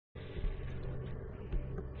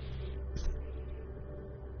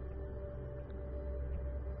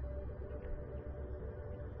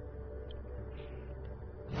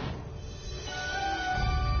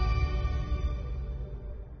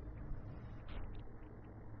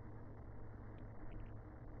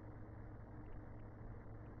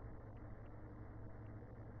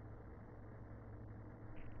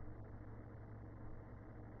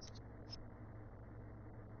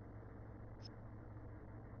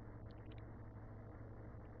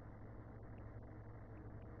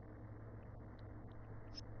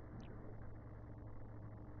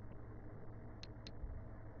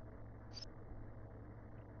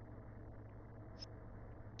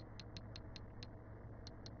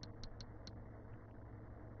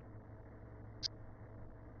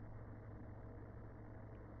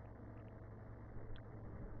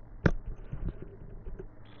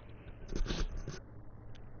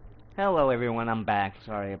Hello everyone, I'm back.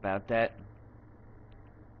 Sorry about that.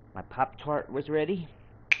 My Pop-Tart was ready.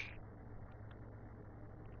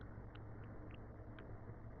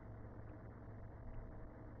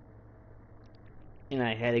 And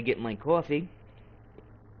I had to get my coffee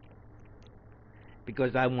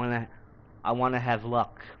because I wanna have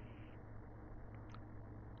luck.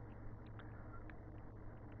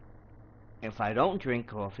 If I don't drink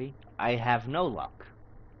coffee, I have no luck.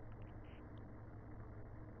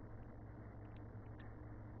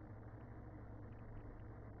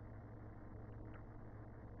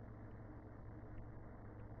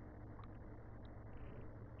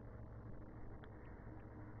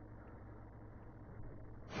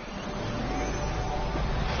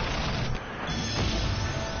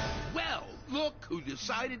 Well, look who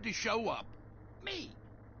decided to show up. Me.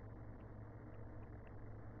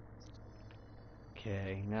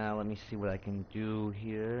 Okay, now let me see what I can do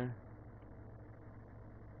here.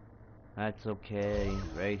 That's okay.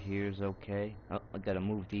 Right here's okay. Oh, I gotta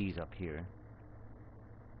move these up here.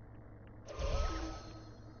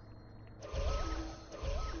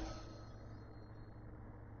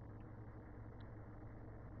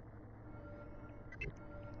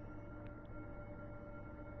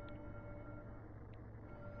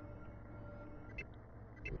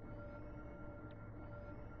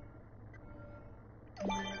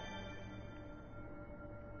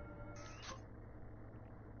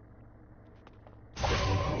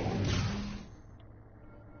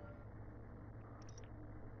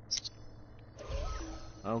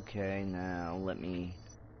 Okay, now let me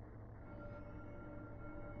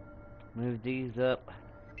move these up.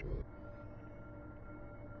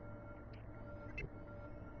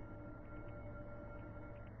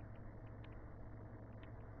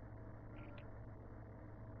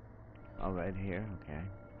 All right here, okay.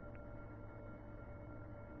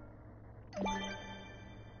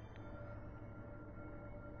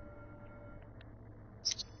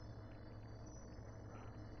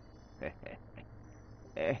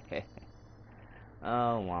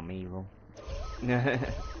 Oh, I'm evil.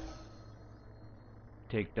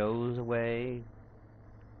 Take those away.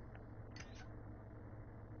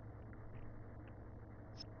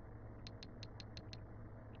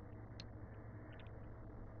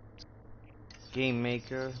 Game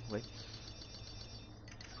Maker, let's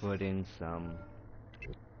put in some.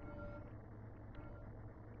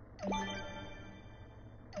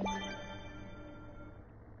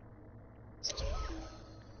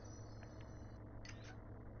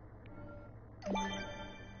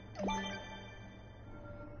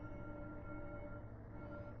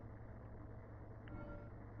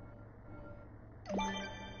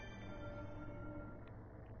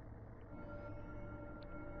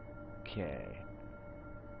 Okay.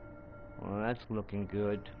 Well, that's looking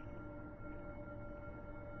good.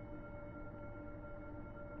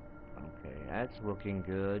 Okay, that's looking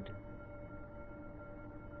good.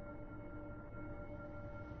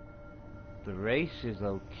 The race is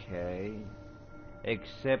okay,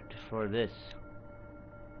 except for this.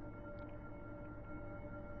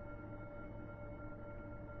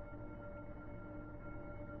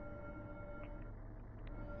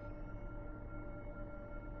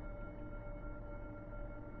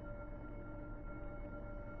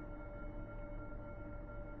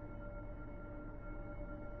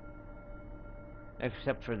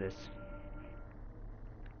 Except for this.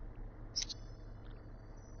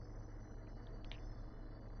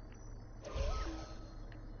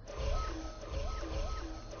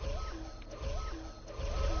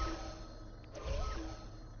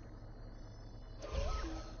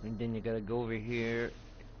 And then you gotta go over here,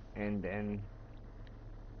 and then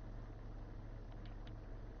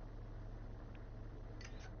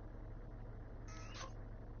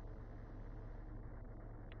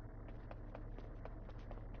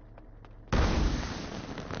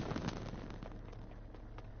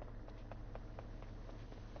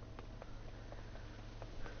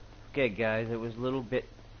okay guys, it was a little bit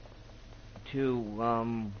too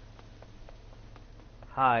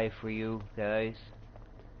high for you guys.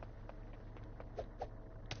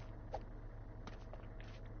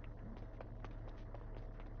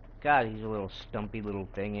 God, he's a little stumpy little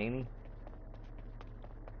thing, ain't he?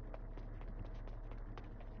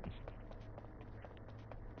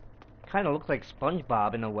 Kinda looks like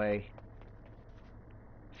SpongeBob in a way.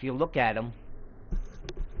 If you look at him.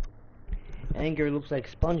 Anger looks like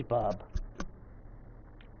SpongeBob.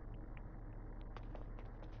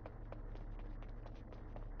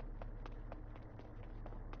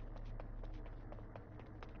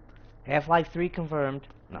 Half-Life 3 confirmed.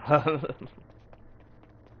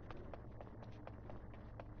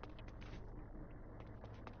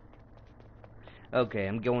 Okay,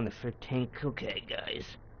 I'm going to 15. Okay, guys.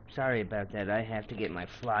 Sorry about that. I have to get my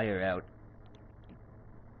flyer out.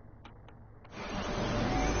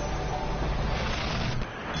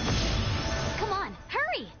 Come on,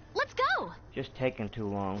 hurry! Let's go! Just taking too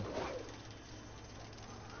long.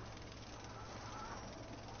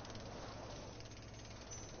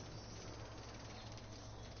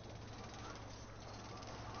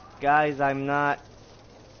 Guys, I'm not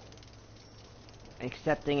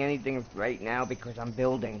accepting anything right now because I'm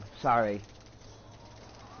building. Sorry.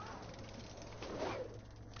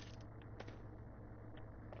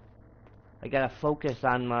 I gotta focus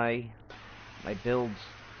on my builds.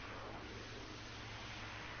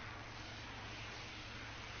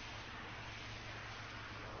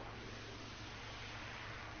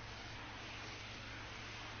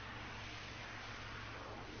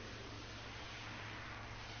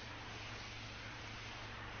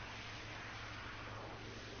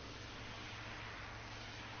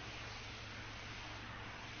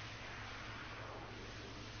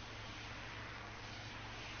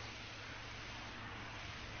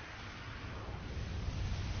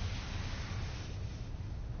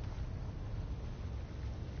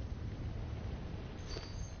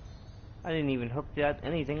 I didn't even hook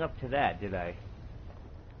anything up to that, did I?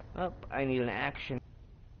 Oh, I need an action.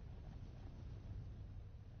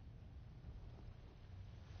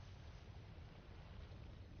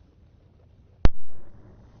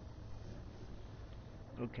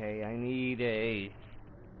 Okay, I need an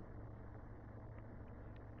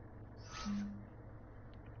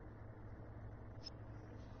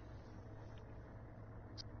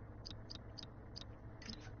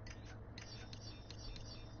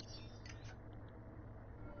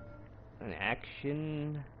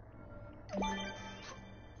action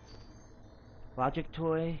logic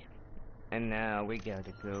toy, and now we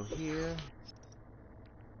gotta go here.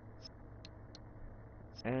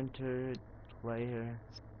 Enter player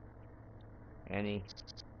any.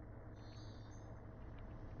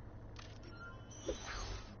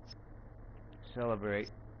 Celebrate.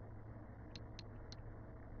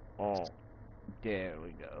 Oh, there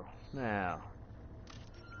we go. Now.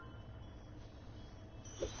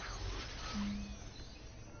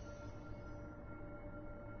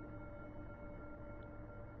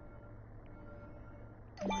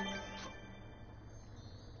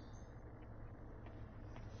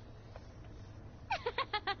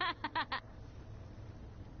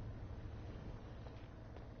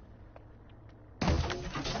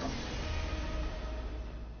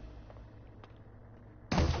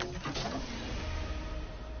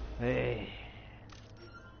 Hey.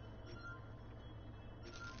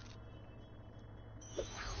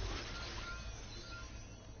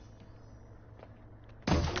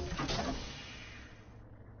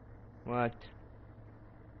 What?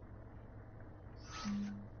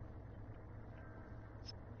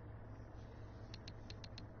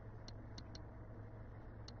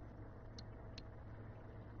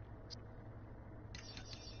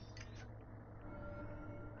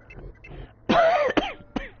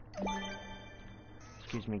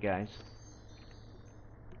 Excuse me, guys.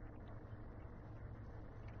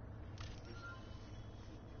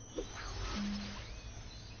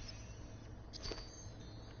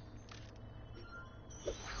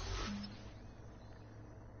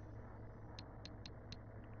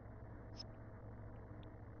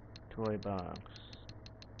 Toy box.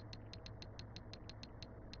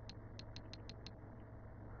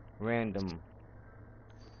 Random.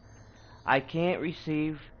 I can't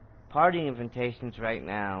receive party invitations right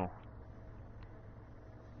now.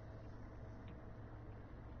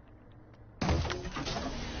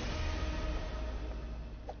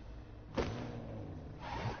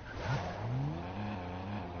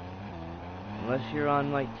 Unless you're on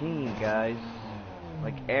my team, guys.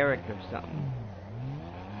 Like Eric or something.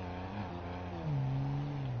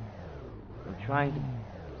 We're trying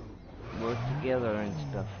to work together and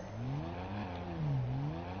stuff.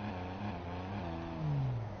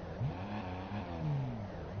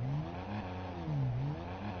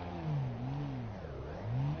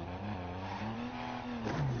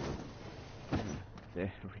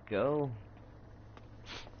 There we go.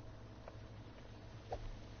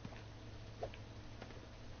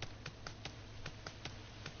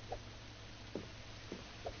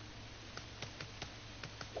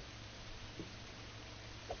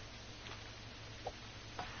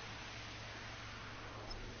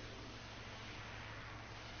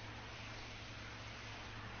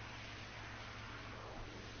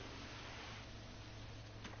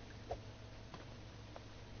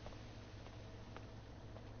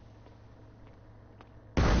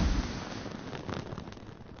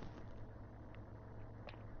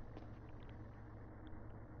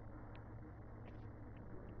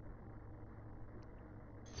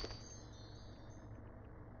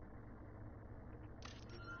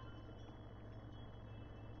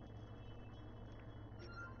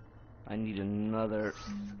 I need another.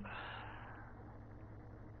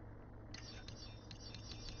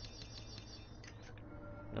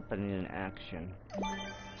 Nope, I need an action.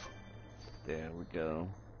 There we go.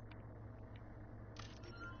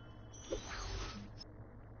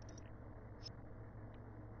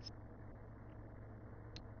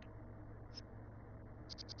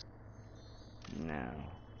 Now.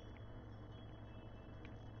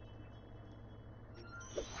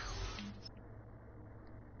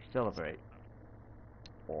 Celebrate.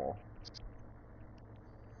 Oh.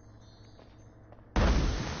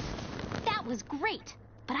 That was great,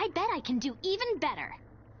 but I bet I can do even better.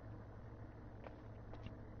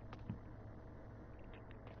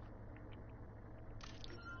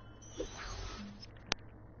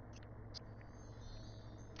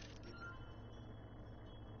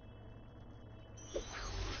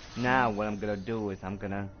 Now what I'm gonna do is I'm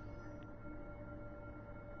gonna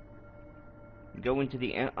go into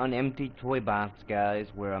the unemptied toy box, guys,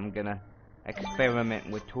 where I'm gonna experiment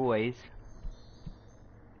with toys.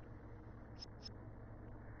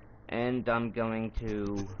 And I'm going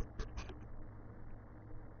to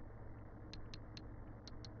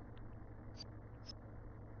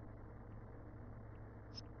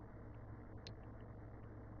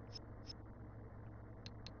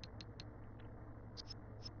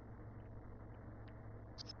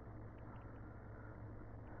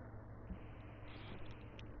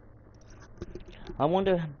I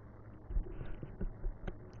wonder.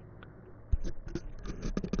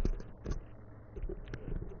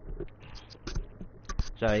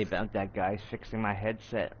 Sorry about that, guys. Fixing my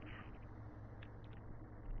headset.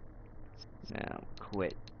 Now,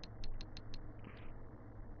 quit.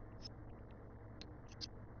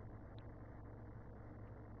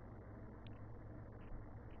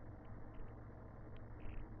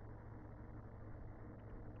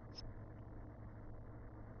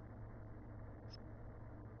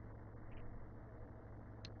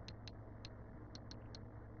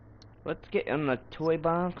 Let's get in the toy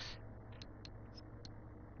box.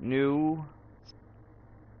 New.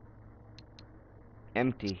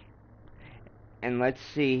 Empty. And let's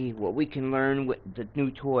see what we can learn with the new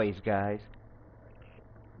toys, guys.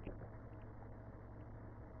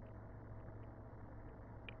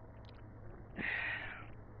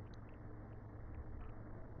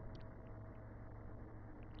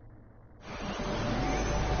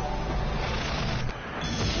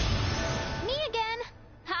 Me again.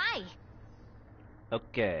 Hi.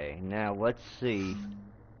 Okay, now let's see.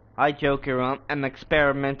 Hi, Joker. I'm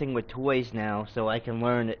experimenting with toys now so I can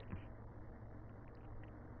learn it.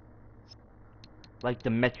 Like the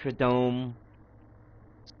Metrodome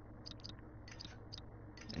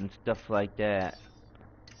and stuff like that.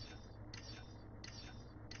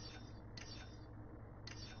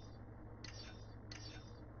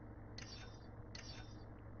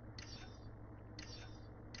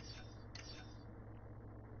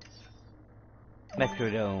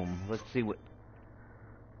 Metrodome. Let's see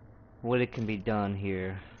what it can be done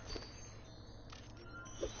here.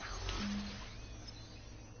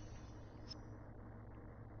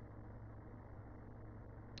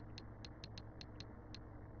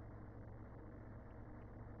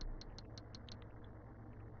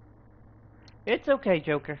 It's okay,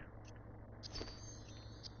 Joker.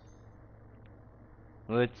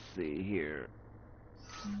 Let's see here.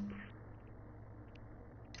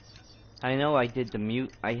 I know I did the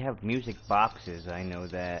I have music boxes, I know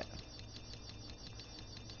that.